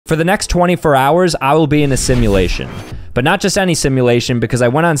For the next 24 hours, I will be in a simulation. But not just any simulation, because I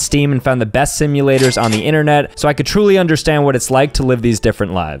went on Steam and found the best simulators on the internet so I could truly understand what it's like to live these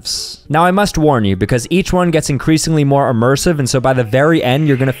different lives. Now I must warn you, because each one gets increasingly more immersive, and so by the very end,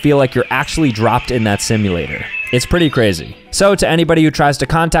 you're gonna feel like you're actually dropped in that simulator. It's pretty crazy. So to anybody who tries to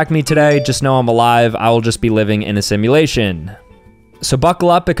contact me today, just know I'm alive. I will just be living in a simulation. So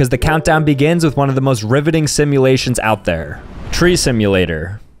buckle up, because the countdown begins with one of the most riveting simulations out there. Tree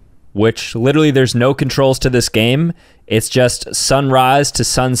Simulator. Which literally there's no controls to this game. It's just sunrise to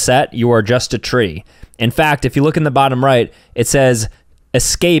sunset, you are just a tree. In fact, if you look in the bottom right, it says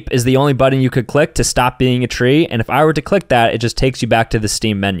escape is the only button you could click to stop being a tree, and if I were to click that, it just takes you back to the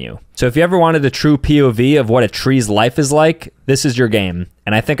Steam menu. So if you ever wanted a true POV of what a tree's life is like, this is your game.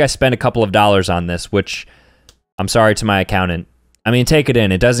 And I think I spent a couple of dollars on this, which I'm sorry to my accountant. I mean, take it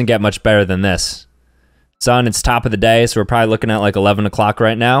in, it doesn't get much better than this. Sun, it's top of the day, so we're probably looking at like 11 o'clock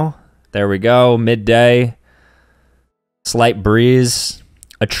right now. There we go, midday. Slight breeze.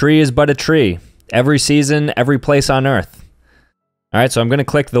 A tree is but a tree. Every season, every place on Earth. All right, so I'm gonna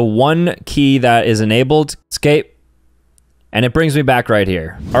click the one key that is enabled, escape, and it brings me back right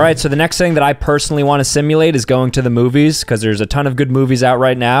here. All right, so the next thing that I personally wanna simulate is going to the movies, because there's a ton of good movies out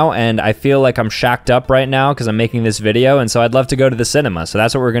right now, and I feel like I'm shacked up right now because I'm making this video, and so I'd love to go to the cinema, so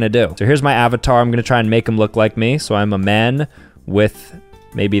that's what we're gonna do. So here's my avatar. I'm gonna try and make him look like me, so I'm a man with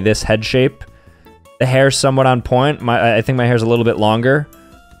maybe this head shape. The hair's somewhat on point. I think my hair's a little bit longer.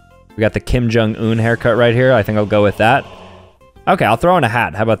 We got the Kim Jong-un haircut right here. I think I'll go with that. Okay, I'll throw on a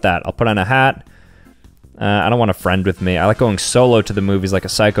hat. How about that? I'll put on a hat. I don't want a friend with me. I like going solo to the movies like a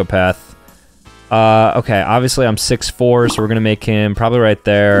psychopath. Okay, obviously I'm 6'4", so we're gonna make him probably right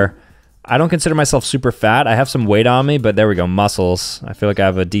there. I don't consider myself super fat. I have some weight on me, but there we go, muscles. I feel like I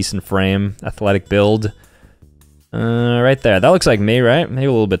have a decent frame, athletic build. Right there. That looks like me, right? Maybe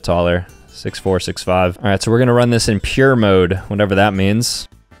a little bit taller. 6'4", 6'5". All right, so we're gonna run this in pure mode, whatever that means.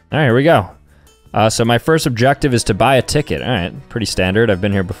 All right, here we go. So my first objective is to buy a ticket. All right, pretty standard. I've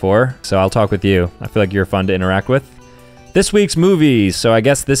been here before, so I'll talk with you. I feel like you're fun to interact with. This week's movies. So I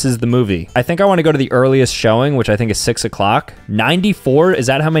guess this is the movie. I think I want to go to the earliest showing, which I think is 6 o'clock. 94, is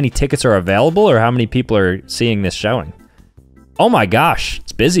that how many tickets are available, or how many people are seeing this showing? Oh my gosh,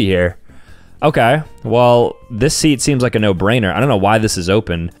 it's busy here. Okay, well, this seat seems like a no-brainer. I don't know why this is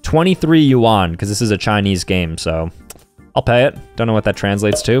open. 23 yuan, because this is a Chinese game, so I'll pay it. Don't know what that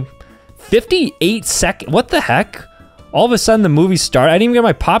translates to. 58 seconds, what the heck? All of a sudden the movie started. I didn't even get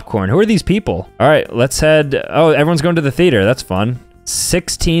my popcorn. Who are these people? All right, let's head. Oh, everyone's going to the theater. That's fun.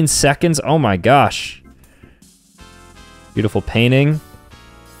 16 seconds, oh my gosh. Beautiful painting.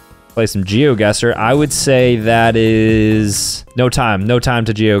 Play some GeoGuessr. I would say that is no time to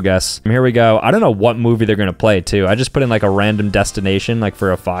GeoGuess. Here we go. I don't know what movie they're gonna play too. I just put in like a random destination like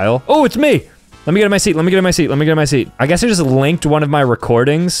for a file. Oh, it's me. Let me get in my seat. Let me get in my seat. Let me get in my seat. I guess I just linked one of my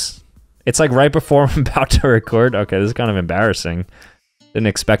recordings. It's like right before I'm about to record. Okay, this is kind of embarrassing. Didn't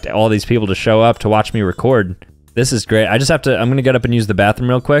expect all these people to show up to watch me record. This is great. I just have to, I'm gonna get up and use the bathroom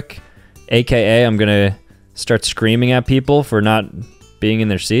real quick. AKA, I'm gonna start screaming at people for not being in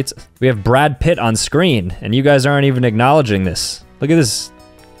their seats. We have Brad Pitt on screen, and you guys aren't even acknowledging this. Look at this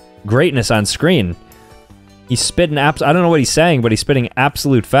greatness on screen. He's spitting I don't know what he's saying, but he's spitting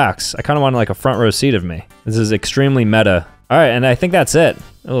absolute facts. I kind of want like a front row seat of me. This is extremely meta. All right, and I think that's it.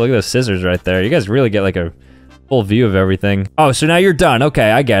 Oh, look at those scissors right there. You guys really get like a full view of everything. Oh, so now you're done.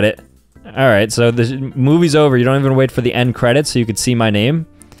 Okay, I get it. All right, so the movie's over. You don't even wait for the end credits so you could see my name.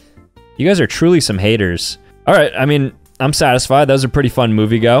 You guys are truly some haters. All right, I mean, I'm satisfied. That was a pretty fun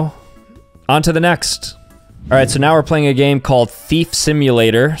movie go. On to the next. All right, so now we're playing a game called Thief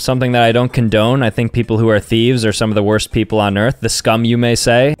Simulator, something that I don't condone. I think people who are thieves are some of the worst people on earth. The scum, you may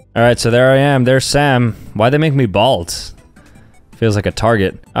say. All right, so there I am. There's Sam. Why'd they make me bald? Feels like a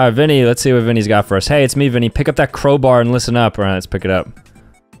target. All right, Vinny, let's see what Vinny's got for us. Hey, it's me, Vinny. Pick up that crowbar and listen up. All right, let's pick it up.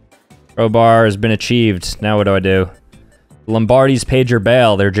 Crowbar has been achieved. Now what do? Lombardi's paid your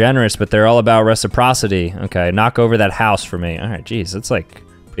bail. They're generous, but they're all about reciprocity. Okay, knock over that house for me. All right, geez, that's like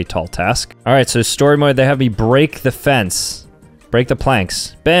a pretty tall task. All right, so story mode, they have me break the fence. Break the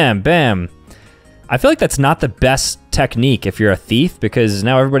planks. Bam, bam. I feel like that's not the best technique if you're a thief, because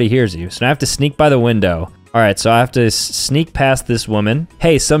now everybody hears you. So now I have to sneak by the window. All right, so I have to sneak past this woman.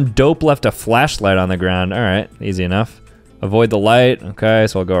 Hey, some dope left a flashlight on the ground. All right, easy enough. Avoid the light. Okay,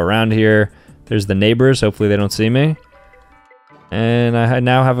 so I'll go around here. There's the neighbors. Hopefully they don't see me. And I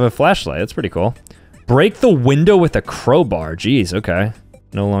now have a flashlight. That's pretty cool. Break the window with a crowbar. Jeez, okay.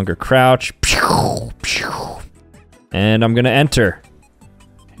 No longer crouch. And I'm gonna enter.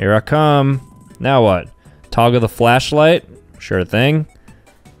 Here I come. Now what? Toggle the flashlight. Sure thing.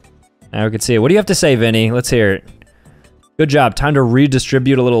 Now we can see it. What do you have to say, Vinny? Let's hear it. Good job. Time to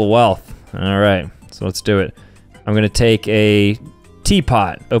redistribute a little wealth. All right, so let's do it. I'm gonna take a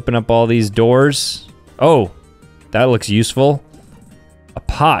teapot, open up all these doors. Oh, that looks useful. A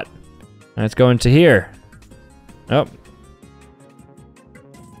pot. Let's go into here. Oh.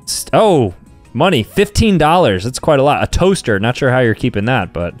 Oh, money, $15. That's quite a lot. A toaster, not sure how you're keeping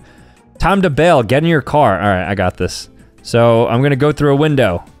that, but time to bail, get in your car. All right, I got this. So I'm gonna go through a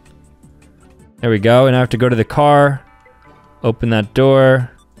window. There we go, and I have to go to the car, open that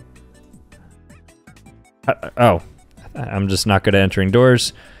door. Oh, I'm just not good at entering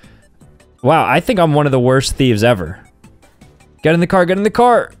doors. Wow, I think I'm one of the worst thieves ever. Get in the car, get in the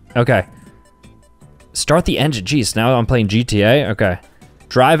car. Okay. Start the engine, jeez, now I'm playing GTA, okay.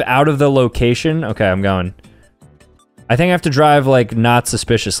 Drive out of the location, okay, I'm going. I think I have to drive, like, not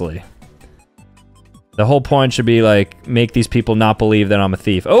suspiciously. The whole point should be, like, make these people not believe that I'm a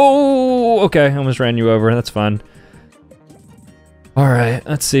thief. Oh, okay, I almost ran you over, that's fun. All right,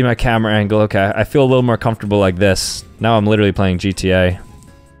 let's see my camera angle, okay. I feel a little more comfortable like this. Now I'm literally playing GTA.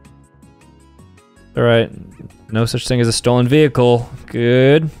 All right, no such thing as a stolen vehicle,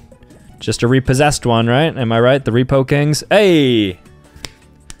 good. Just a repossessed one, right? Am I right, the Repo Kings? Hey!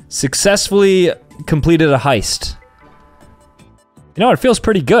 Successfully completed a heist. You know, it feels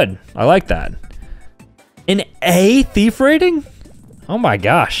pretty good. I like that. An A thief rating? Oh my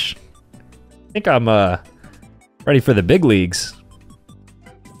gosh. I think I'm ready for the big leagues.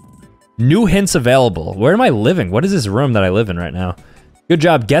 New hints available. Where am I living? What is this room that I live in right now? Good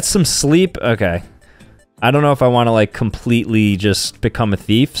job, get some sleep. Okay. I don't know if I want to like completely just become a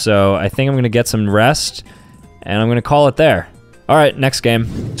thief, so I think I'm gonna get some rest and I'm gonna call it there. All right, next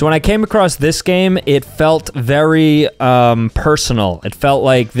game. So when I came across this game, it felt very personal. It felt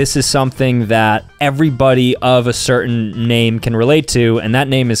like this is something that everybody of a certain name can relate to, and that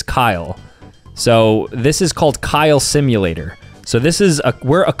name is Kyle. So this is called Kyle Simulator. So this is,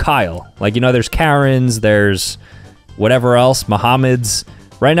 we're a Kyle. Like, you know, there's Karens, there's whatever else, Mohammeds.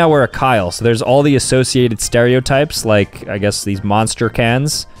 Right now we're a Kyle, so there's all the associated stereotypes, like, I guess, these monster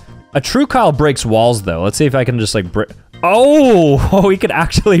cans. A true Kyle breaks walls, though. Let's see if I can just, like, Oh, he could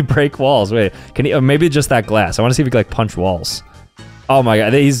actually break walls. Wait, can he? Maybe just that glass. I want to see if he can like punch walls. Oh my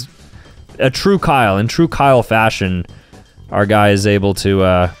god, he's a true Kyle. In true Kyle fashion, our guy is able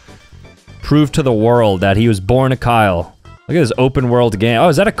to prove to the world that he was born a Kyle. Look at this open world game. Oh,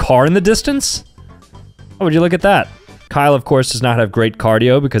 is that a car in the distance? Oh, would you look at that? Kyle, of course, does not have great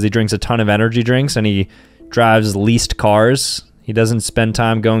cardio because he drinks a ton of energy drinks and he drives leased cars. He doesn't spend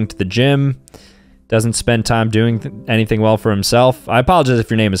time going to the gym. Doesn't spend time doing anything well for himself. I apologize if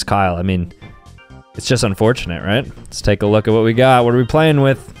your name is Kyle. I mean, it's just unfortunate, right? Let's take a look at what we got. What are we playing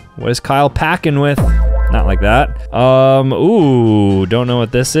with? What is Kyle packing with? Not like that. Ooh, don't know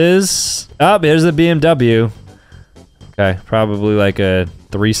what this is. Oh, here's the BMW. Okay, probably like a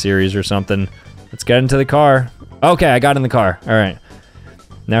 3 Series or something. Let's get into the car. Okay, I got in the car. All right.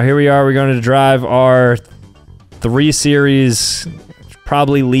 Now here we are. We're going to drive our 3 Series.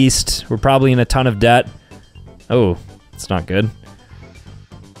 Probably leased. We're probably in a ton of debt. Oh, it's not good.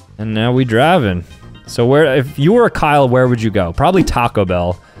 And now we driving. So where, if you were a Kyle, where would you go? Probably Taco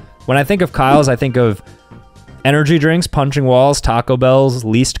Bell. When I think of Kyles, I think of energy drinks, punching walls, Taco Bells,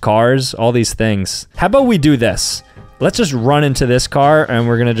 leased cars, all these things. How about we do this? Let's just run into this car and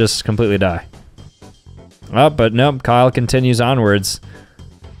we're gonna just completely die. Oh, but nope, Kyle continues onwards.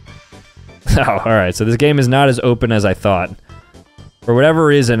 Oh, all right, so this game is not as open as I thought. For whatever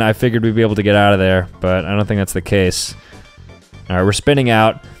reason, I figured we'd be able to get out of there, but I don't think that's the case. All right, we're spinning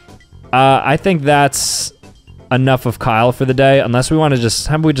out. I think that's enough of Kyle for the day, unless we want to just,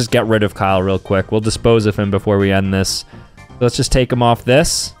 how about we just get rid of Kyle real quick? We'll dispose of him before we end this. Let's just take him off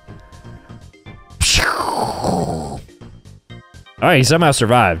this. All right, he somehow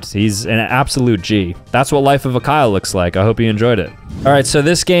survived. He's an absolute G. That's what life of a Kyle looks like. I hope you enjoyed it. All right, so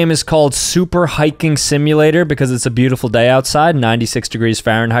this game is called Super Hiking Simulator because it's a beautiful day outside, 96 degrees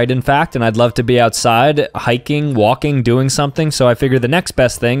Fahrenheit, in fact, and I'd love to be outside, hiking, walking, doing something, so I figured the next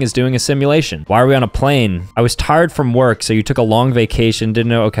best thing is doing a simulation. Why are we on a plane? I was tired from work, so you took a long vacation,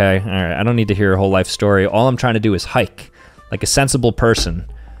 didn't know, okay, all right, I don't need to hear your whole life story. All I'm trying to do is hike, like a sensible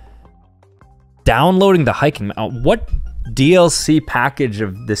person. Downloading the hiking, what DLC package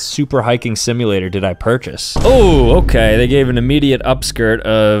of this Super Hiking Simulator did I purchase? Oh, okay, they gave an immediate upskirt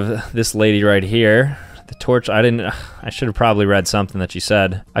of this lady right here. The torch, I should have probably read something that she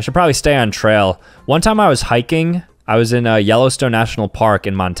said. I should probably stay on trail. One time I was hiking, I was in Yellowstone National Park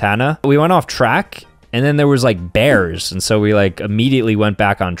in Montana. We went off track and then there was like bears. And so we like immediately went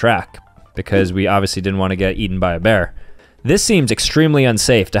back on track because we obviously didn't want to get eaten by a bear. This seems extremely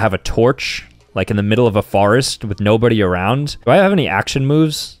unsafe to have a torch, like in the middle of a forest with nobody around. Do I have any action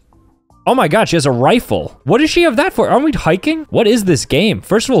moves? Oh my god, she has a rifle. What does she have that for? Aren't we hiking? What is this game?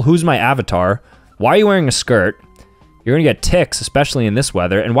 First of all, who's my avatar? Why are you wearing a skirt? You're gonna get ticks, especially in this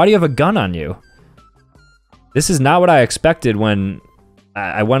weather. And why do you have a gun on you? This is not what I expected when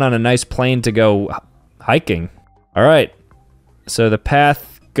I went on a nice plane to go hiking. All right, so the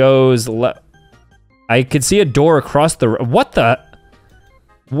path goes left. I could see a door across the,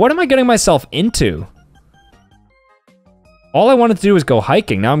 what am I getting myself into? All I wanted to do was go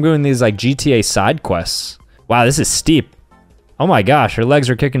hiking. Now I'm doing these like GTA side quests. Wow, this is steep. Oh my gosh, her legs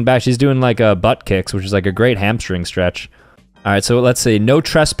are kicking back. She's doing like butt kicks, which is like a great hamstring stretch. All right, so let's see. No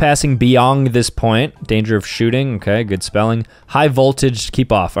trespassing beyond this point. Danger of shooting. Okay, good spelling. High voltage,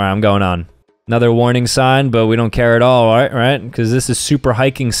 keep off. All right, I'm going on. Another warning sign, but we don't care at all, right? Because this is super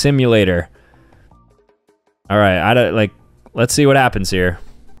hiking simulator. All right, let's see what happens here.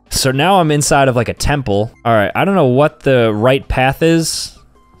 So now I'm inside of like a temple. All right, I don't know what the right path is.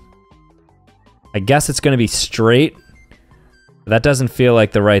 I guess it's gonna be straight. That doesn't feel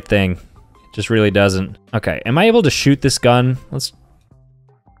like the right thing. It just really doesn't. Okay, am I able to shoot this gun?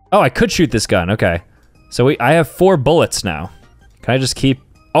 Oh, I could shoot this gun, okay. So I have 4 bullets now. Can I just keep,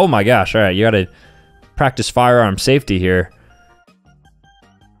 oh my gosh, all right, you gotta practice firearm safety here.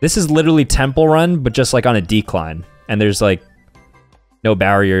 This is literally Temple Run, but just like on a decline. And there's like no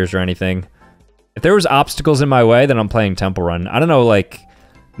barriers or anything. If there was obstacles in my way, then I'm playing Temple Run. I don't know, like,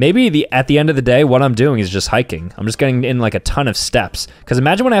 maybe at the end of the day, what I'm doing is just hiking. I'm just getting in like a ton of steps. Because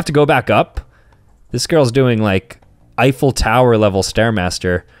imagine when I have to go back up. This girl's doing like Eiffel Tower level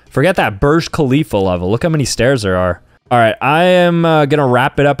Stairmaster. Forget that Burj Khalifa level. Look how many stairs there are. All right, I am gonna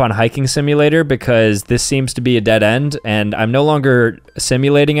wrap it up on Hiking Simulator because this seems to be a dead end and I'm no longer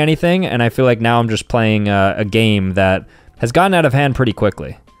simulating anything, and I feel like now I'm just playing a game that has gotten out of hand pretty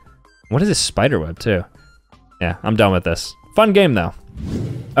quickly. What is this spiderweb too? Yeah, I'm done with this. Fun game though.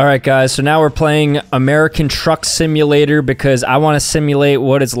 All right guys, so now we're playing American Truck Simulator because I want to simulate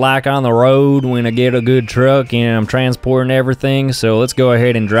what it's like on the road when I get a good truck and I'm transporting everything, so let's go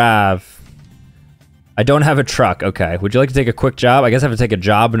ahead and drive. I don't have a truck, okay. Would you like to take a quick job? I guess I have to take a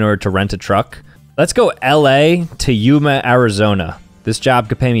job in order to rent a truck. Let's go LA to Yuma, Arizona. This job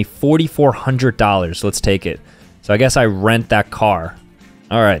could pay me $4,400, let's take it. So I guess I rent that car.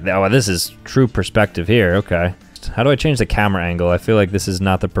 All right, oh, this is true perspective here, okay. How do I change the camera angle? I feel like this is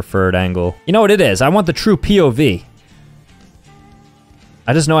not the preferred angle. You know what it is? I want the true POV.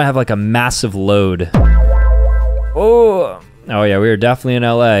 I just know I have like a massive load. Oh yeah, we are definitely in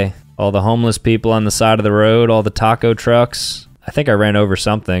LA. All the homeless people on the side of the road, all the taco trucks. I think I ran over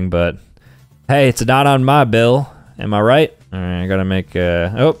something, but hey, it's not on my bill. Am I right? All right, I gotta make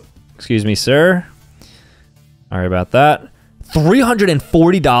oh, excuse me, sir. Sorry about that.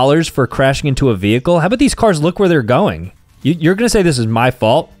 $340 for crashing into a vehicle? How about these cars look where they're going? You're gonna say this is my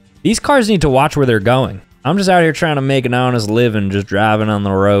fault? These cars need to watch where they're going. I'm just out here trying to make an honest living, just driving on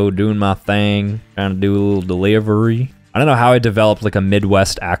the road, doing my thing, trying to do a little delivery. I don't know how I developed like a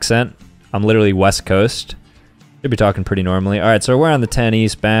Midwest accent. I'm literally West Coast. Should be talking pretty normally. All right, so we're on the 10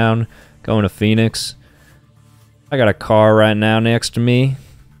 eastbound, going to Phoenix. I got a car right now next to me.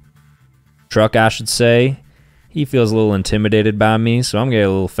 Truck, I should say. He feels a little intimidated by me, so I'm gonna get a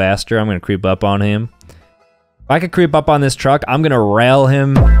little faster. I'm gonna creep up on him. If I could creep up on this truck, I'm gonna rail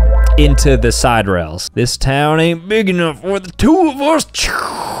him into the side rails. This town ain't big enough for the two of us.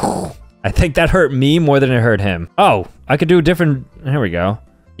 I think that hurt me more than it hurt him. Oh, I could do a different, here we go.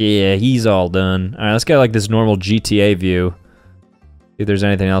 Yeah, he's all done. All right, let's get like this normal GTA view. See if there's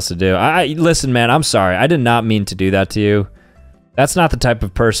anything else to do. Listen, man, I'm sorry. I did not mean to do that to you. That's not the type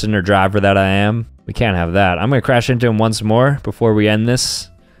of person or driver that I am. We can't have that. I'm gonna crash into him once more before we end this.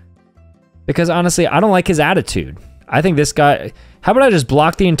 Because honestly, I don't like his attitude. I think this guy, how about I just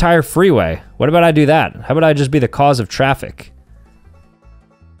block the entire freeway? What about I do that? How about I just be the cause of traffic?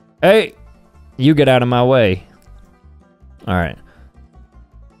 Hey, you get out of my way. All right.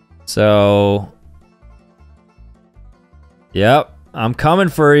 So, yep, I'm coming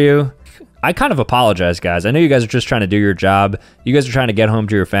for you. I kind of apologize, guys. I know you guys are just trying to do your job. You guys are trying to get home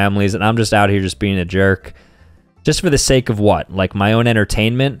to your families, and I'm just out here just being a jerk. Just for the sake of what? Like my own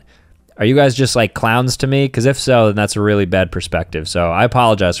entertainment? Are you guys just like clowns to me? Because if so, then that's a really bad perspective. So I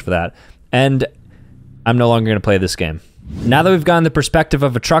apologize for that. And I'm no longer going to play this game. Now that we've gotten the perspective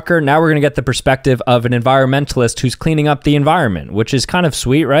of a trucker, now we're going to get the perspective of an environmentalist who's cleaning up the environment, which is kind of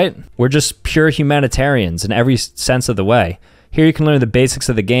sweet, right? We're just pure humanitarians in every sense of the way. Here you can learn the basics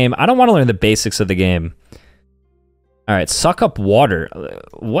of the game. I don't want to learn the basics of the game. All right, suck up water.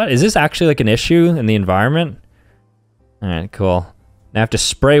 What? Is this actually like an issue in the environment? All right, cool. Now I have to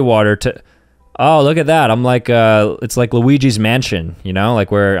spray water to... Oh, look at that. I'm like, it's like Luigi's Mansion, you know?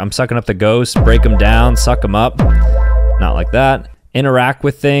 Like where I'm sucking up the ghosts, break them down, suck them up. Not like that. Interact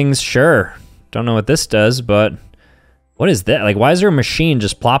with things, sure. Don't know what this does, but... What is that? Like, why is there a machine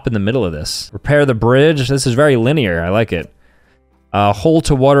just plop in the middle of this? Repair the bridge. This is very linear. I like it. Hole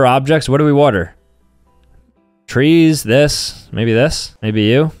to water objects. What do we water? Trees, this, maybe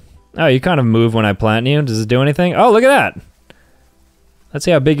you. Oh, you kind of move when I plant you. Does it do anything? Oh, look at that. Let's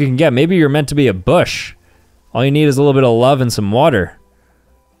see how big you can get. Maybe you're meant to be a bush. All you need is a little bit of love and some water.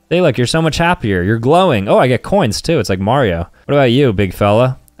 Hey, look, you're so much happier. You're glowing. Oh, I get coins too. It's like Mario. What about you, big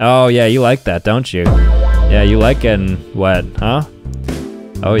fella? Oh, yeah, you like that, don't you? Yeah, you like getting wet, huh?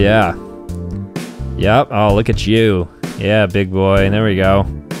 Oh, yeah. Yep. Oh, look at you. Yeah, big boy. There we go.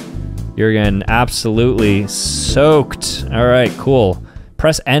 You're getting absolutely soaked. All right, cool.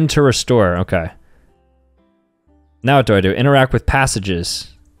 Press N to restore. Okay. Now what do I do? Interact with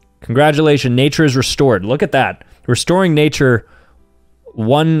passages. Congratulations, nature is restored. Look at that. Restoring nature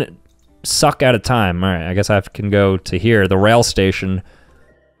one suck at a time. All right, I guess I can go to here, the rail station.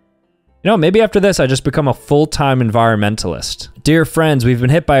 You know, maybe after this, I just become a full-time environmentalist. Dear friends, we've been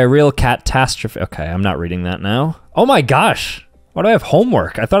hit by a real catastrophe. Okay, I'm not reading that now. Oh my gosh. Why do I have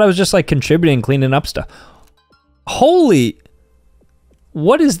homework? I thought I was just like contributing, cleaning up stuff. Holy,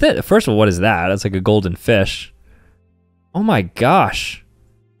 what is that? First of all, what is that? That's like a golden fish. Oh my gosh.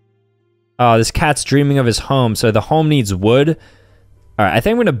 Oh, this cat's dreaming of his home. So the home needs wood. All right, I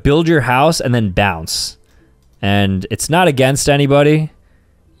think I'm gonna build your house and then bounce. And it's not against anybody.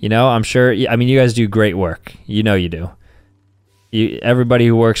 You know, I'm sure, I mean, you guys do great work. You know you do. Everybody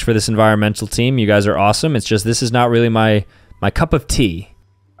who works for this environmental team, you guys are awesome. It's just, this is not really my cup of tea.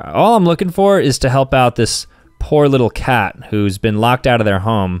 All I'm looking for is to help out this poor little cat who's been locked out of their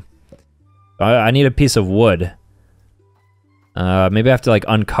home. I need a piece of wood. Maybe I have to like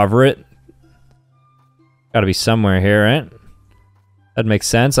uncover it. Gotta be somewhere here, right? That makes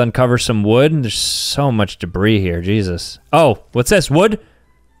sense. Uncover some wood. There's so much debris here, Jesus. Oh, what's this, wood?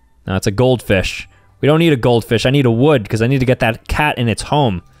 No, it's a goldfish. We don't need a goldfish. I need a wood because I need to get that cat in its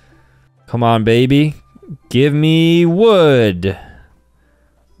home. Come on, baby. Give me wood.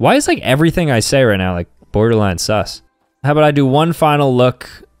 Why is like everything I say right now like borderline sus? How about I do one final look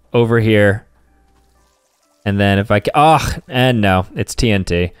over here? And then if I can, oh, and no, it's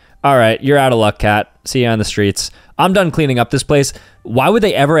TNT. All right, you're out of luck, cat. See you on the streets. I'm done cleaning up this place. Why would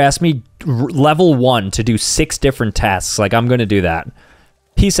they ever ask me level 1 to do 6 different tasks? Like, I'm gonna do that.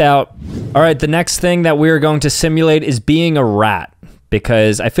 Peace out. All right, the next thing that we're going to simulate is being a rat,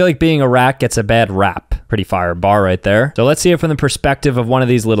 because I feel like being a rat gets a bad rap. Pretty fire bar right there. So let's see it from the perspective of one of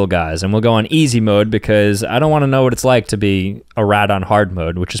these little guys, and we'll go on easy mode because I don't want to know what it's like to be a rat on hard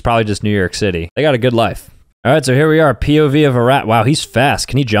mode, which is probably just New York City. They got a good life. All right, so here we are, POV of a rat. Wow, he's fast.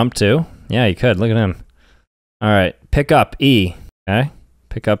 Can he jump too? Yeah, he could. Look at him. All right, pick up E. Okay,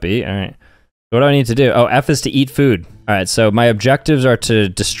 pick up E. All right. What do I need to do? Oh, F is to eat food. All right, so my objectives are to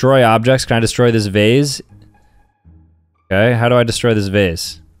destroy objects. Can I destroy this vase? Okay, how do I destroy this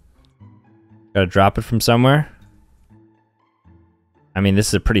vase? Gotta drop it from somewhere? I mean, this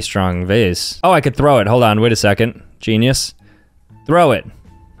is a pretty strong vase. Oh, I could throw it. Hold on, wait a second. Genius. Throw it.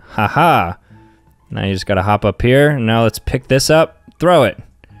 Haha. Now you just gotta hop up here. Now let's pick this up. Throw it.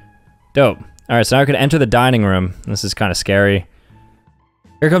 Dope. All right, so now I could enter the dining room. This is kind of scary.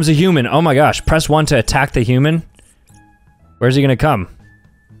 Here comes a human. Oh my gosh. Press 1 to attack the human. Where's he gonna come?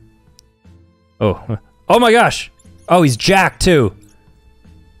 Oh. Oh my gosh. Oh, he's jacked too.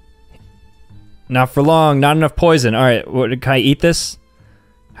 Not for long. Not enough poison. All right. Can I eat this?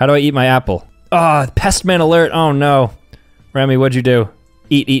 How do I eat my apple? Oh, pestman alert. Oh no. Remy, what'd you do?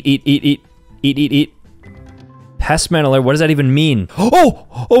 Eat, eat, eat, eat, eat. Eat, eat, eat. Pestman alert. What does that even mean? Oh!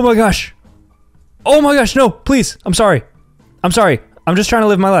 Oh my gosh. Oh my gosh. No, please. I'm sorry. I'm sorry. I'm just trying to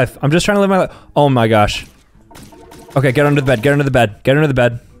live my life. I'm just trying to live my life. Oh my gosh. Okay, get under the bed. Get under the bed. Get under the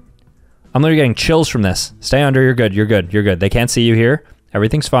bed. I'm literally getting chills from this. Stay under. You're good. You're good. You're good. They can't see you here.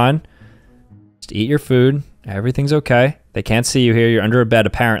 Everything's fine. Just eat your food. Everything's okay. They can't see you here. You're under a bed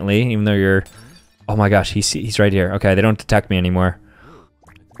apparently, even though you're... Oh my gosh, he's right here. Okay, they don't detect me anymore.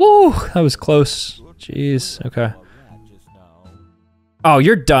 Woo, that was close. Jeez, okay. Oh,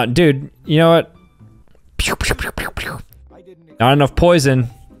 you're done. Dude, you know what? Pew, pew, pew, pew, pew. Not enough poison.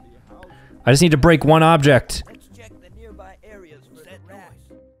 I just need to break one object.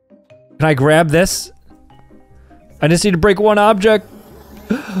 Can I grab this? I just need to break one object.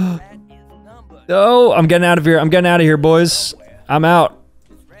 Oh, I'm getting out of here. I'm getting out of here, boys. I'm out.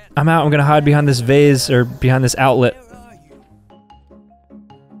 I'm out. I'm gonna hide behind this vase or behind this outlet.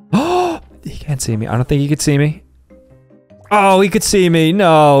 Oh, he can't see me. I don't think he could see me. Oh, he could see me.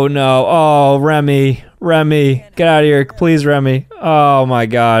 No, no. Oh, Remy. Remy. Get out of here. Please, Remy. Oh my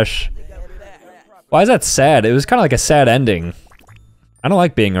gosh. Why is that sad? It was kind of like a sad ending. I don't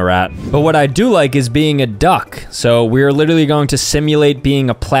like being a rat. But what I do like is being a duck. So we're literally going to simulate being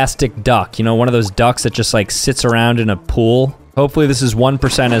a plastic duck. You know, one of those ducks that just like sits around in a pool. Hopefully this is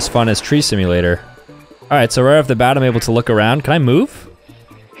 1% as fun as Tree Simulator. All right, so right off the bat, I'm able to look around. Can I move?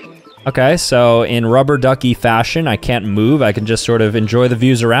 Okay, so in rubber ducky fashion, I can't move. I can just sort of enjoy the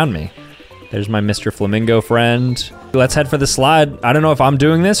views around me. There's my Mr. Flamingo friend. Let's head for the slide. I don't know if I'm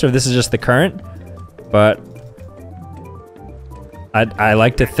doing this or if this is just the current, but I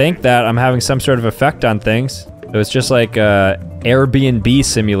like to think that I'm having some sort of effect on things. So it's just like a Airbnb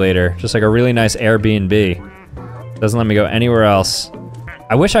simulator, just like a really nice Airbnb. Doesn't let me go anywhere else.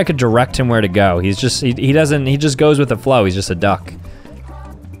 I wish I could direct him where to go. He's just, he just goes with the flow. He's just a duck.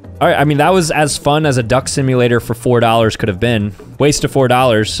 All right, I mean, that was as fun as a duck simulator for $4 could have been. Waste of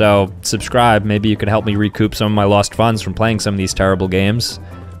 $4, so subscribe. Maybe you could help me recoup some of my lost funds from playing some of these terrible games.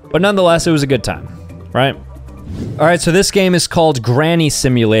 But nonetheless, it was a good time, right? All right, so this game is called Granny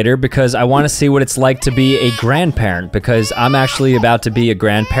Simulator because I want to see what it's like to be a grandparent because I'm actually about to be a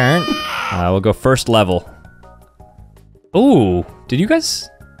grandparent. We'll go first level. Ooh, did you guys...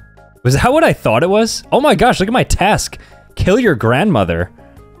 Was that what I thought it was? Oh my gosh, look at my task. Kill your grandmother.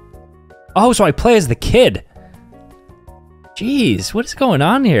 Oh, so I play as the kid. Jeez, what is going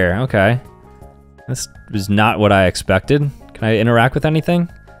on here? Okay. This was not what I expected. Can I interact with anything?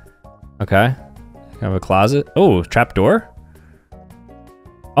 Okay. I have a closet. Oh, trapdoor?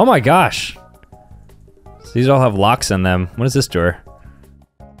 Oh my gosh. So these all have locks in them. What is this door?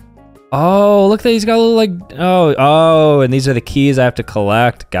 Oh, look, he's got a little like, oh, and these are the keys I have to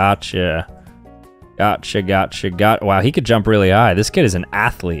collect. Gotcha. Gotcha. Wow, he could jump really high. This kid is an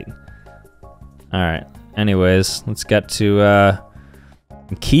athlete. All right, anyways, let's get to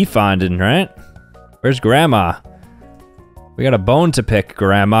key finding, right? Where's Grandma? We got a bone to pick,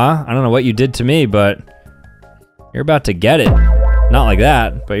 Grandma. I don't know what you did to me, but you're about to get it. Not like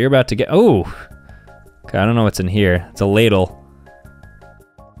that, but you're about to get, oh. Okay, I don't know what's in here. It's a ladle.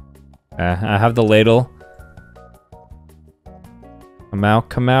 I have the ladle.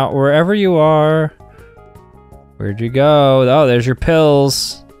 Come out, wherever you are. Where'd you go? Oh, there's your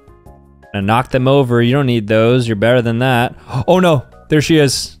pills. And knock them over. You don't need those. You're better than that. Oh no, there she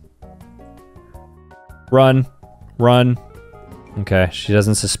is. Run. Okay, she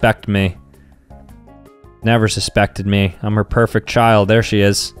doesn't suspect me. Never suspected me. I'm her perfect child. There she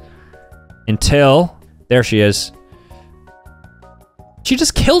is. Until, there she is. She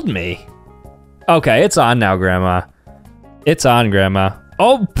just killed me. Okay, it's on now, Grandma. It's on, Grandma.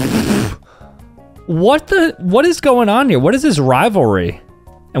 Oh, what is going on here? What is this rivalry?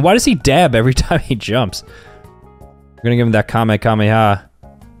 And why does he dab every time he jumps? I'm gonna give him that Kamehameha.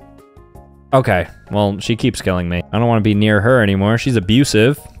 Okay, well, she keeps killing me. I don't want to be near her anymore. She's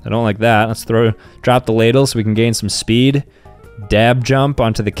abusive. I don't like that. Let's drop the ladle so we can gain some speed. Dab jump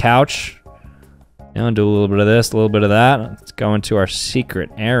onto the couch. You know, do a little bit of this, a little bit of that. Let's go into our secret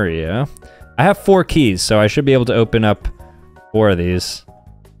area. I have 4 keys, so I should be able to open up 4 of these.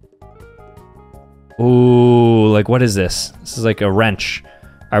 Ooh, like what is this? This is like a wrench.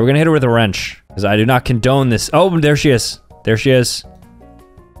 All right, we're gonna hit her with a wrench, because I do not condone this. Oh, there she is. There she is.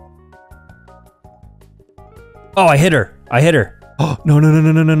 Oh, I hit her. Oh,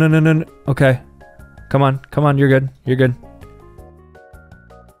 no. Okay. Come on, you're good. You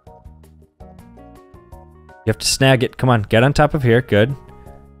have to snag it. Come on, get on top of here. Good.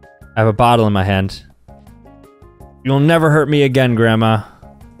 I have a bottle in my hand. You'll never hurt me again, Grandma.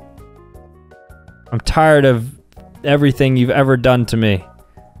 I'm tired of everything you've ever done to me.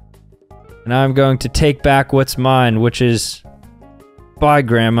 And I'm going to take back what's mine, which is... Bye,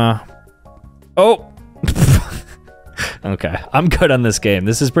 Grandma. Oh! Okay, I'm good on this game.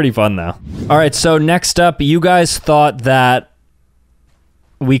 This is pretty fun, though. All right, so next up, you guys thought that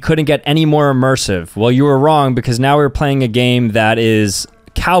we couldn't get any more immersive. Well, you were wrong, because now we're playing a game that is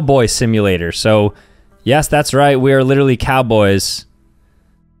Cowboy Simulator. So, yes, that's right. We are literally cowboys.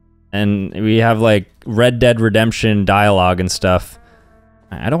 And we have, like, Red Dead Redemption dialogue and stuff.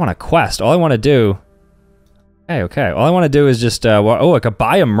 I don't want a quest. All I want to do... Okay. All I want to do is just... oh, I could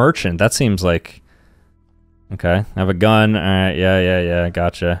buy a merchant. That seems like... Okay, I have a gun. All right, yeah,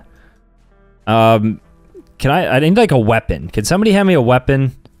 gotcha. Can I need like a weapon. Can somebody hand me a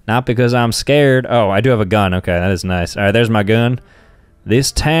weapon? Not because I'm scared. Oh, I do have a gun. Okay, that is nice. All right, there's my gun.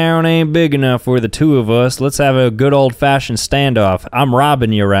 This town ain't big enough for the 2 of us. Let's have a good old-fashioned standoff. I'm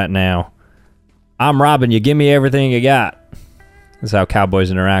robbing you right now. I'm robbing you. Give me everything you got. This is how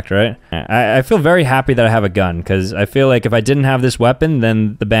cowboys interact, right? I feel very happy that I have a gun, because I feel like if I didn't have this weapon,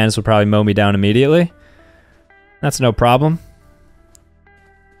 then the bandits would probably mow me down immediately. That's no problem.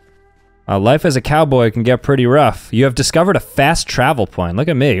 Life as a cowboy can get pretty rough. You have discovered a fast travel point. Look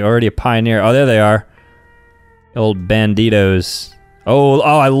at me, already a pioneer. Oh, there they are. Old banditos. Oh,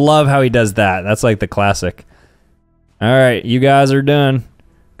 I love how he does that. That's like the classic. All right, you guys are done.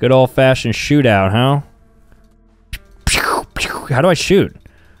 Good old-fashioned shootout, huh? How do I shoot?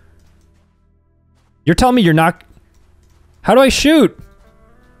 You're telling me you're not... How do I shoot?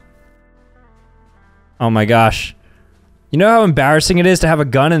 Oh my gosh. You know how embarrassing it is to have a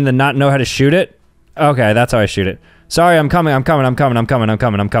gun and then not know how to shoot it? Okay, that's how I shoot it. Sorry, I'm coming.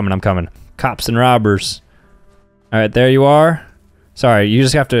 Cops and robbers. All right, there you are. Sorry, you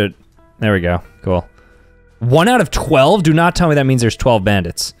just have to... There we go. Cool. 1 out of 12? Do not tell me that means there's 12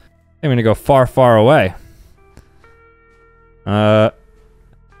 bandits. I'm gonna go far, far away.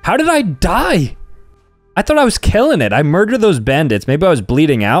 How did I die? I thought I was killing it. I murdered those bandits. Maybe I was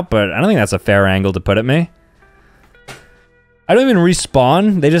bleeding out, but I don't think that's a fair angle to put at me. I don't even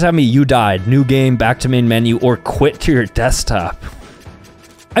respawn. They just have me, you died, new game, back to main menu, or quit to your desktop.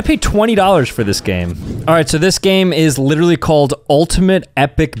 I paid $20 for this game. All right, so this game is literally called Ultimate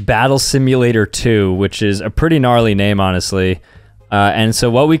Epic Battle Simulator 2, which is a pretty gnarly name, honestly. And so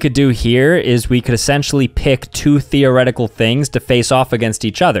what we could do here is we could essentially pick 2 theoretical things to face off against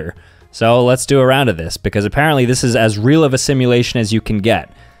each other. So let's do a round of this, because apparently this is as real of a simulation as you can get.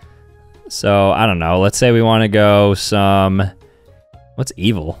 So, I don't know, let's say we want to go some... What's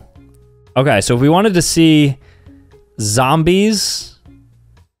evil? Okay, so if we wanted to see zombies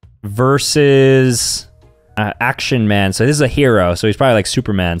versus Action Man. So this is a hero, so he's probably like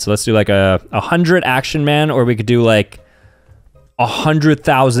Superman. So let's do like a 100 Action Man, or we could do like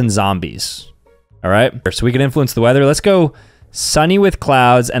 100,000 zombies. All right, so we can influence the weather. Let's go sunny with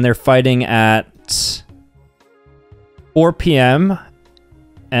clouds, and they're fighting at 4 p.m.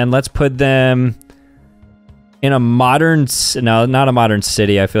 And let's put them in a modern, no, not a modern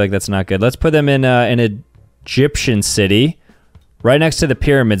city. I feel like that's not good. Let's put them in an Egyptian city. Right next to the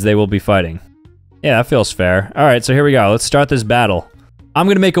pyramids, they will be fighting. Yeah, that feels fair. All right, so here we go. Let's start this battle. I'm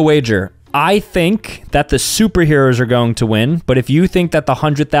gonna make a wager. I think that the superheroes are going to win, but if you think that the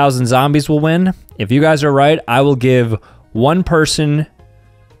 100,000 zombies will win, if you guys are right, I will give one person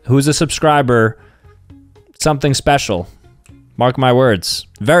who's a subscriber something special. Mark my words.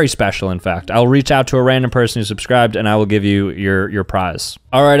 Very special, in fact. I'll reach out to a random person who subscribed, and I will give you your prize.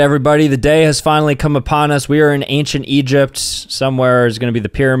 All right, everybody, the day has finally come upon us. We are in ancient Egypt. Somewhere is going to be the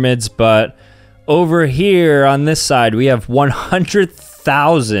pyramids, but over here on this side, we have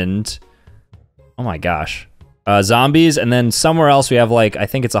 100,000... Oh my gosh. Zombies, and then somewhere else we have like, I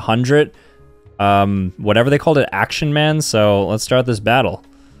think it's 100. Whatever they called it, Action Man, so let's start this battle.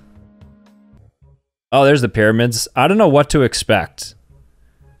 Oh, there's the pyramids. I don't know what to expect.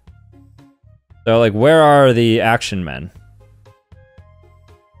 So, like, where are the Action Men?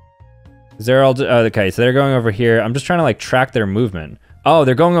 Is there all... okay, so they're going over here. I'm just trying to, like, track their movement. Oh,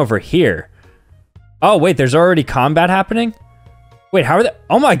 they're going over here. Oh, wait, there's already combat happening? Wait, how are they...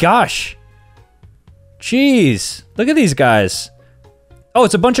 Oh my gosh! Jeez, look at these guys. Oh,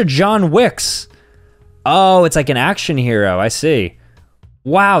 it's a bunch of John Wicks. Oh, it's like an action hero, I see.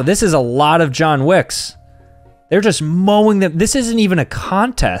 Wow, this is a lot of John Wicks. They're just mowing them. This isn't even a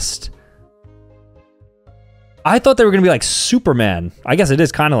contest. I thought they were gonna be like Superman. I guess it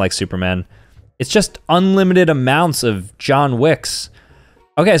is kind of like Superman. It's just unlimited amounts of John Wicks.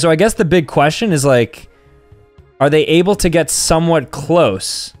 Okay, so I guess the big question is like, are they able to get somewhat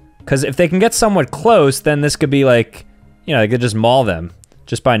close? Because if they can get somewhat close, then this could be like, you know, they could just maul them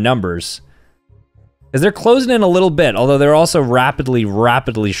just by numbers. Because they're closing in a little bit, although they're also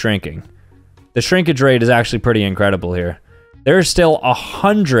rapidly shrinking. The shrinkage rate is actually pretty incredible here. There's still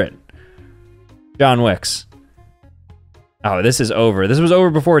 100 John Wicks. Oh, this is over. This was over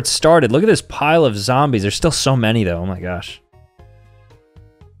before it started. Look at this pile of zombies. There's still so many, though. Oh my gosh.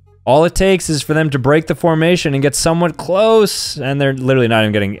 All it takes is for them to break the formation and get somewhat close, and they're literally not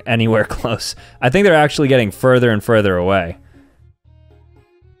even getting anywhere close. I think they're actually getting further and further away.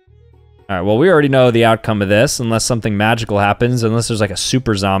 All right, well, we already know the outcome of this, unless something magical happens, unless there's like a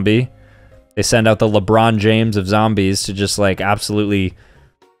super zombie. They send out the LeBron James of zombies to just like absolutely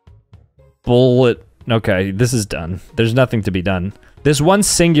bullet. Okay, this is done. There's nothing to be done. This one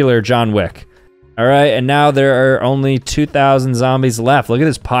singular John Wick. All right, and now there are only 2,000 zombies left. Look at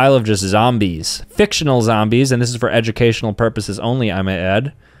this pile of just zombies. Fictional zombies, and this is for educational purposes only, I may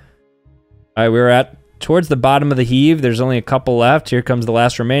add. All right, we're towards the bottom of the heave. There's only a couple left. Here comes the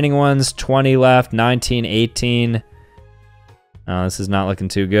last remaining ones. 20 left, 19, 18. Oh, this is not looking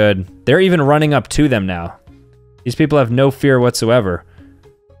too good. They're even running up to them now. These people have no fear whatsoever.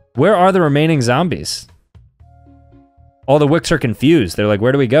 Where are the remaining zombies? All the wicks are confused. They're like,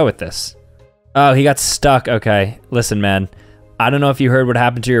 where do we go with this? Oh, he got stuck. Okay, listen, man. I don't know if you heard what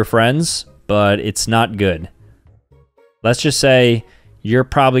happened to your friends, but it's not good. Let's just say you're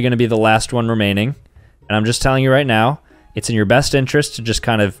probably going to be the last one remaining. And I'm just telling you right now, it's in your best interest to just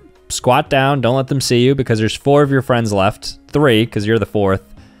kind of squat down. Don't let them see you because there's 4 of your friends left. 3, because you're the 4th.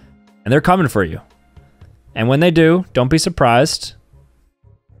 And they're coming for you. And when they do, don't be surprised.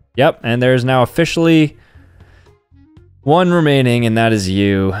 Yep, and there's now officially 1 remaining, and that is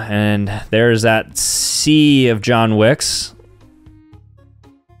you. And there's that sea of John Wicks.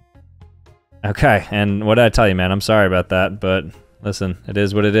 Okay, and what did I tell you, man? I'm sorry about that, but listen, it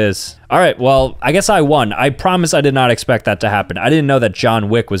is what it is. All right, well, I guess I won. I promise I did not expect that to happen. I didn't know that John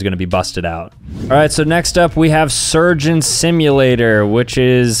Wick was gonna be busted out. All right, so next up we have Surgeon Simulator, which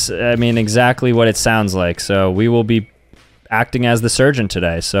is, I mean, exactly what it sounds like. So we will be acting as the surgeon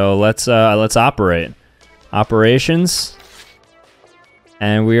today. So let's operate. Operations.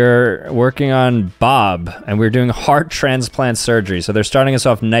 And we are working on Bob, and we're doing heart transplant surgery. So they're starting us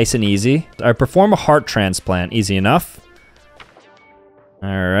off nice and easy. I perform a heart transplant, easy enough. All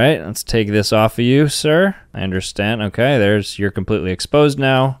right, let's take this off of you, sir. I understand. Okay, you're completely exposed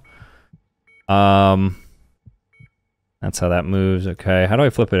now. That's how that moves. Okay, how do I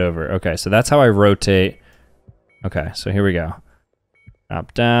flip it over? Okay, so that's how I rotate. Okay, so here we go.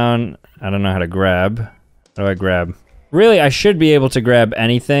 Drop down. I don't know how to grab. How do I grab? Really, I should be able to grab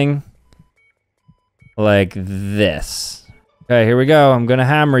anything like this. Okay, here we go. I'm gonna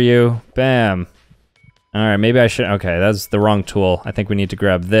hammer you. Bam. All right, maybe I should, okay, that's the wrong tool. I think we need to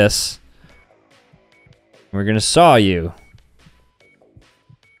grab this. We're gonna saw you.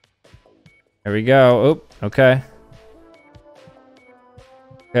 There we go, oop, okay.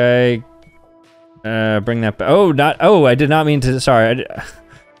 Okay, bring that back. Oh, I did not mean to, sorry.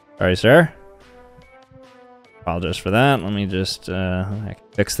 Sorry, sir. Apologize for that. Let me just I can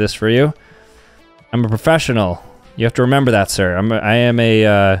fix this for you. I'm a professional. You have to remember that, sir. I am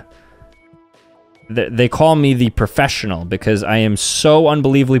a, they call me the professional because I am so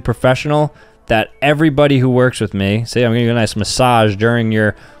unbelievably professional that everybody who works with me, see, I'm gonna give you a nice massage during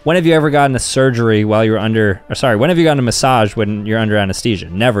your, when have you ever gotten a surgery while you were under, or sorry, when have you gotten a massage when you're under anesthesia?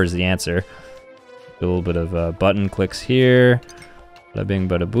 Never is the answer. Do a little bit of button clicks here. Bada bing,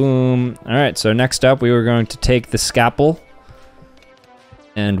 bada boom. All right, so next up, we were going to take the scalpel.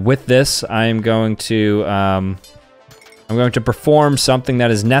 And with this, I'm going to perform something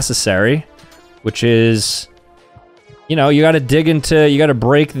that is necessary, which is, you know, you gotta dig into, you gotta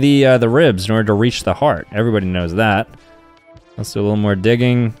break the ribs in order to reach the heart. Everybody knows that. Let's do a little more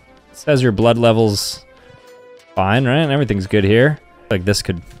digging. It says your blood level's fine, right? Everything's good here. Like this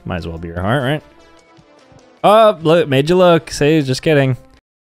might as well be your heart, right? Oh, look, made you look. See, just kidding.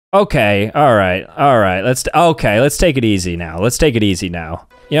 Okay, all right. Let's take it easy now. Let's take it easy now.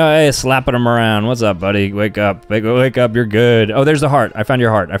 You know, hey, slapping him around. What's up, buddy? Wake up, wake up. You're good. Oh, there's the heart. I found your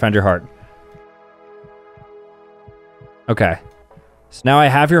heart. I found your heart. Okay. So now I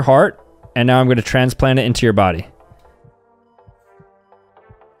have your heart, and now I'm going to transplant it into your body.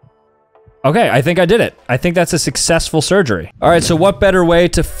 Okay, I think I did it. I think that's a successful surgery. All right, so what better way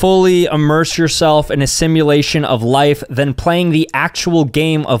to fully immerse yourself in a simulation of life than playing the actual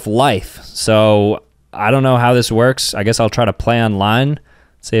game of life? So I don't know how this works. I guess I'll try to play online,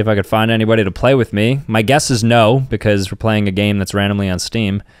 see if I could find anybody to play with me. My guess is no, because we're playing a game that's randomly on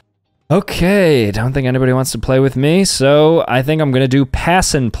Steam. Okay, don't think anybody wants to play with me, so I think I'm gonna do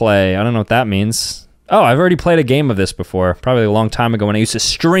pass and play. I don't know what that means. Oh, I've already played a game of this before, probably a long time ago when I used to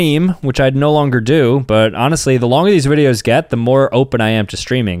stream, which I'd no longer do, but honestly, the longer these videos get, the more open I am to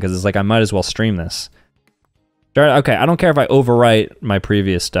streaming, because it's like I might as well stream this. Okay, I don't care if I overwrite my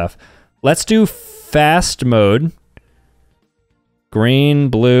previous stuff. Let's do fast mode. Green,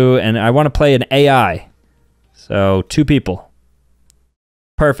 blue, and I want to play an AI. So, 2 people.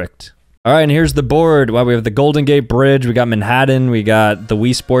 Perfect. All right, and here's the board. Well, we have the Golden Gate Bridge, we got Manhattan, we got the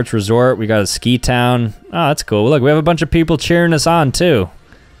Wii Sports Resort, we got a ski town. Oh, that's cool. Look, we have a bunch of people cheering us on, too.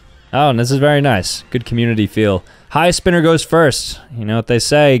 Oh, and this is very nice. Good community feel. High spinner goes first. You know what they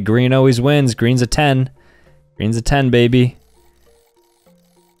say, green always wins. Green's a 10. Green's a 10, baby.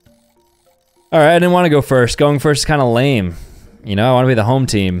 All right, I didn't want to go first. Going first is kind of lame. You know, I want to be the home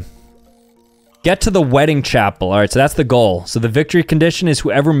team. Get to the wedding chapel. All right, so that's the goal. So the victory condition is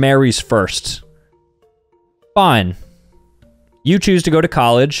whoever marries first. Fine. You choose to go to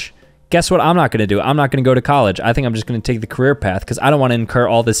college. Guess what I'm not going to do? I'm not going to go to college. I think I'm just going to take the career path because I don't want to incur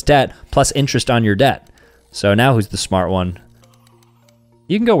all this debt plus interest on your debt. So now who's the smart one?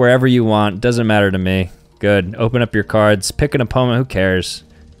 You can go wherever you want. Doesn't matter to me. Good. Open up your cards. Pick an opponent. Who cares?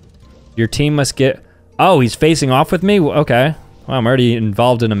 Your team must get... Oh, he's facing off with me? Okay. Well, I'm already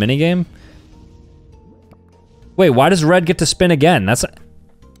involved in a minigame. Wait, why does red get to spin again? That's...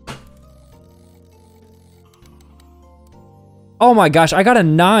 Oh my gosh, I got a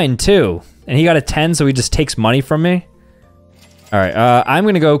 9 too. And he got a 10, so he just takes money from me. All right, I'm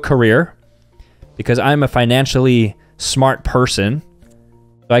gonna go career because I'm a financially smart person.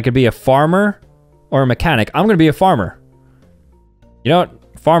 So I could be a farmer or a mechanic. I'm gonna be a farmer. You know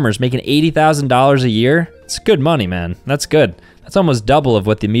what? Farmers making $80,000 a year. It's good money, man. That's good. That's almost double of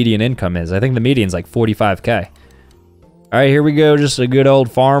what the median income is. I think the median's like 45K. All right, here we go. Just a good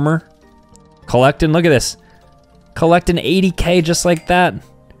old farmer. Collecting, look at this. Collecting 80K just like that.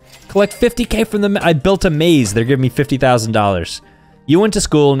 Collect 50K from the, I built a maze. They're giving me $50,000. You went to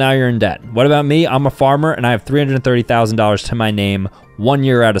school, now you're in debt. What about me? I'm a farmer and I have $330,000 to my name 1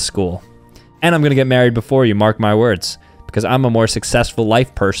 year out of school. And I'm gonna get married before you, mark my words. Because I'm a more successful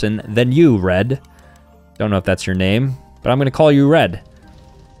life person than you, Red. Don't know if that's your name, but I'm gonna call you Red.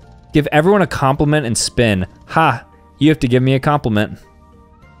 Give everyone a compliment and spin. Ha, you have to give me a compliment.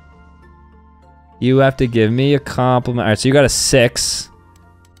 You have to give me a compliment. All right, so you got a 6.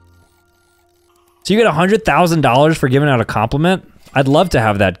 So you get $100,000 for giving out a compliment? I'd love to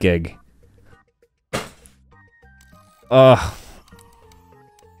have that gig.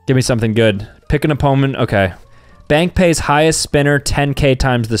 Give me something good. Pick an opponent, okay. Bank pays highest spinner 10K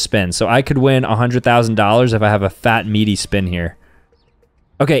times the spin. So I could win $100,000 if I have a fat, meaty spin here.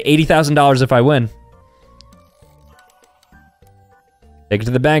 Okay, $80,000 if I win. Take it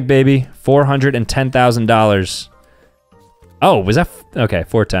to the bank, baby. $410,000. Oh, was that? Okay,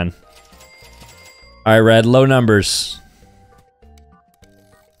 410. All right, Red, low numbers.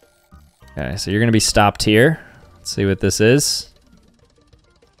 Okay, so you're gonna be stopped here. Let's see what this is.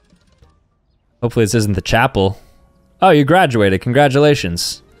 Hopefully this isn't the chapel. Oh, you graduated,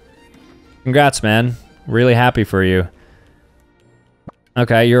 congratulations. Congrats, man. Really happy for you.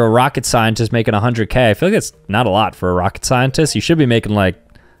 Okay, you're a rocket scientist making 100K. I feel like it's not a lot for a rocket scientist. You should be making like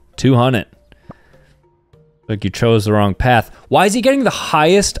 200. Like you chose the wrong path. Why is he getting the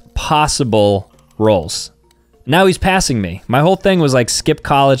highest possible rolls? Now he's passing me. My whole thing was like skip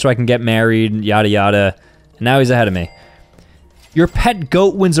college so I can get married, yada yada. And now he's ahead of me. Your pet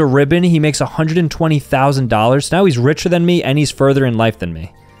goat wins a ribbon. He makes $120,000. Now he's richer than me and he's further in life than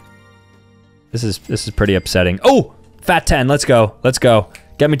me. This is pretty upsetting. Oh! Fat 10, let's go, let's go.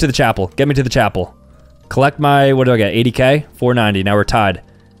 Get me to the chapel, get me to the chapel. Collect my, what do I get, 80K? 490, now we're tied.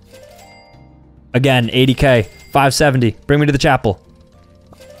 Again, 80K, 570, bring me to the chapel.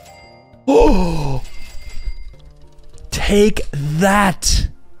 Oh! Take that!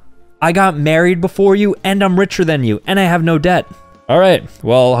 I got married before you, and I'm richer than you, and I have no debt. All right,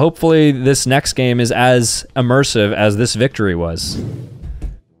 well, hopefully this next game is as immersive as this victory was.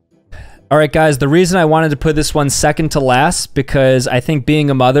 All right, guys, the reason I wanted to put this one second to last, because I think being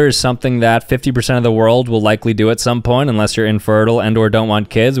a mother is something that 50% of the world will likely do at some point, unless you're infertile and or don't want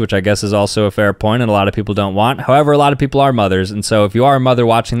kids, which I guess is also a fair point, and a lot of people don't want. However, a lot of people are mothers, and so if you are a mother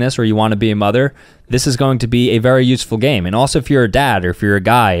watching this or you want to be a mother, this is going to be a very useful game. And also if you're a dad or if you're a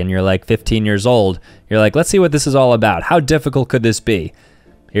guy and you're like 15 years old, you're like, let's see what this is all about. How difficult could this be?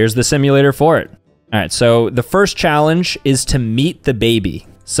 Here's the simulator for it. All right, so the first challenge is to meet the baby.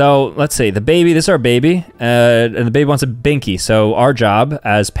 So let's see, the baby, this is our baby, and the baby wants a binky. So our job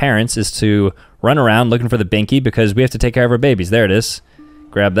as parents is to run around looking for the binky because we have to take care of our babies. There it is.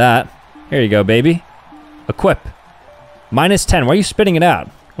 Grab that. Here you go, baby. Equip. -10. Why are you spitting it out?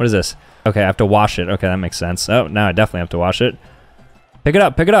 What is this? Okay, I have to wash it. Okay, that makes sense. Oh, now I definitely have to wash it. Pick it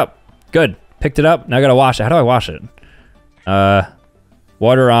up, pick it up. Good. Picked it up. Now I gotta wash it. How do I wash it?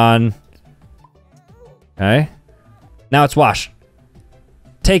 Water on. Okay. Now it's washed.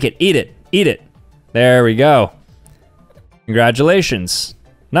 Take it, eat it, eat it. There we go. Congratulations.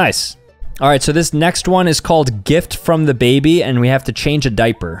 Nice. All right, so this next one is called Gift from the Baby, and we have to change a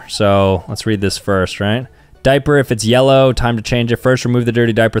diaper. So let's read this first, right? Diaper, if it's yellow, time to change it. First, remove the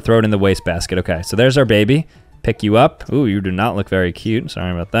dirty diaper, throw it in the wastebasket. Okay, so there's our baby. Pick you up. Ooh, you do not look very cute.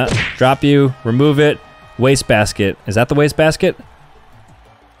 Sorry about that. Drop you, remove it, wastebasket. Is that the wastebasket?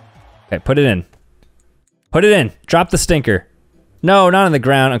 Okay, put it in. Put it in, drop the stinker. No, not on the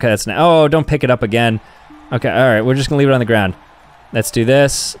ground. Okay, that's not, oh, don't pick it up again. Okay, all right, we're just gonna leave it on the ground. Let's do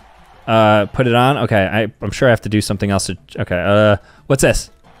this. Put it on. Okay, I'm sure I have to do something else to, okay, what's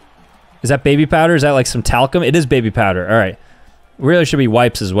this? Is that baby powder? Is that like some talcum? It is baby powder, all right. Really should be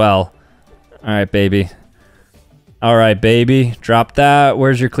wipes as well. All right, baby. All right, baby, drop that.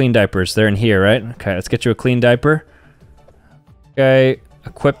 Where's your clean diapers? They're in here, right? Okay, let's get you a clean diaper. Okay,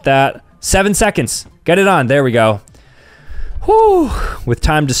 Equip that. 7 seconds. Get it on. There we go. Whew. With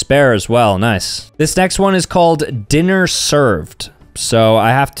time to spare as well. Nice. This next one is called Dinner Served. So I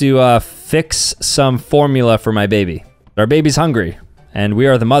have to fix some formula for my baby. Our baby's hungry, and we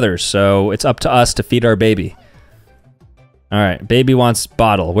are the mothers, so it's up to us to feed our baby. All right, baby wants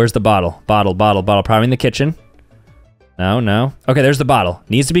bottle. Where's the bottle? Bottle. Probably in the kitchen. No. Okay, there's the bottle.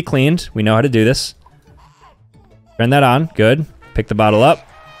 Needs to be cleaned. We know how to do this. Turn that on. Good. Pick the bottle up.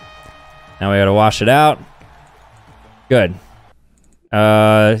 Now we gotta wash it out. Good.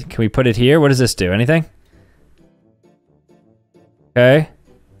 Can we put it here? What does this do? Anything? Okay.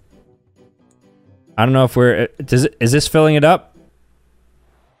 I don't know if we're... is this filling it up?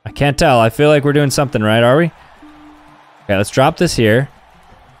 I can't tell. I feel like we're doing something right, are we? Okay, let's drop this here.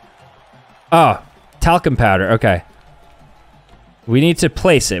 Oh, talcum powder. Okay. We need to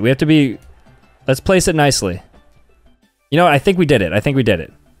place it. We have to be... Let's place it nicely. You know what? I think we did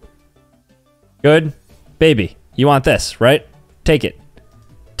it. Good. Baby, you want this, right? Take it.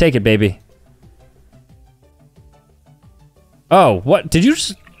 Take it, baby. Oh, what? Did you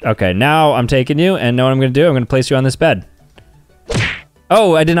just... Okay, now I'm taking you, and know what I'm gonna do? I'm gonna place you on this bed.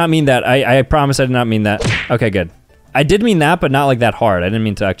 Oh, I did not mean that. I promise I did not mean that. Okay, good. I did mean that, but not like that hard. I didn't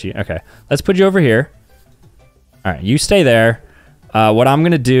mean to actually... Okay, let's put you over here. All right, you stay there. What I'm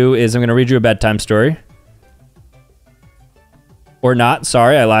gonna do is I'm gonna read you a bedtime story. Or not,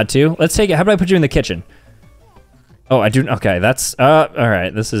 sorry, I lied to you. Let's take it, how about I put you in the kitchen? Oh, I do, okay, that's, all right,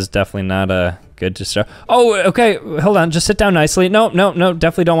 this is definitely not good to start. Oh, okay, hold on, just sit down nicely. No,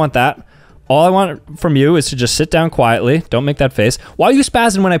 definitely don't want that. All I want from you is to just sit down quietly. Don't make that face. Why are you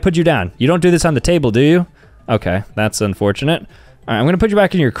spazzing when I put you down? You don't do this on the table, do you? Okay, that's unfortunate. All right, I'm gonna put you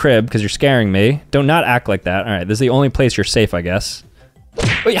back in your crib because you're scaring me. Don't not act like that. All right, this is the only place you're safe, I guess.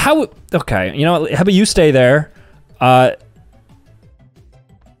 Wait, how, okay, you know what, how about you stay there? All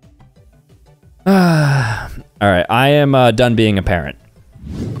right, I am done being a parent.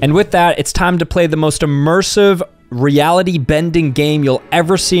 And with that, it's time to play the most immersive, reality-bending game you'll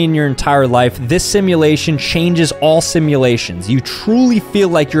ever see in your entire life. This simulation changes all simulations. You truly feel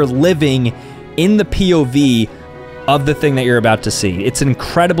like you're living in the POV of the thing that you're about to see. It's an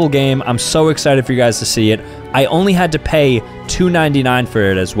incredible game. I'm so excited for you guys to see it. I only had to pay $2.99 for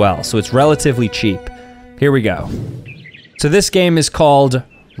it as well, so it's relatively cheap. Here we go. So this game is called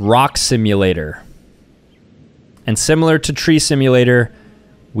Rock Simulator. And similar to Tree Simulator,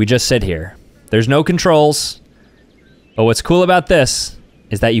 we just sit here. There's no controls, but what's cool about this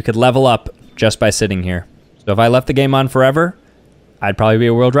is that you could level up just by sitting here. So if I left the game on forever, I'd probably be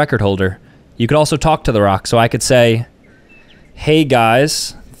a world record holder. You could also talk to the rock, so I could say, hey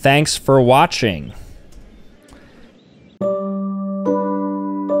guys, thanks for watching.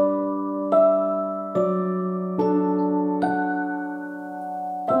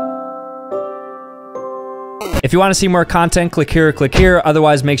 If you want to see more content, click here or click here.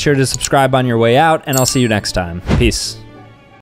 Otherwise, make sure to subscribe on your way out, and I'll see you next time. Peace.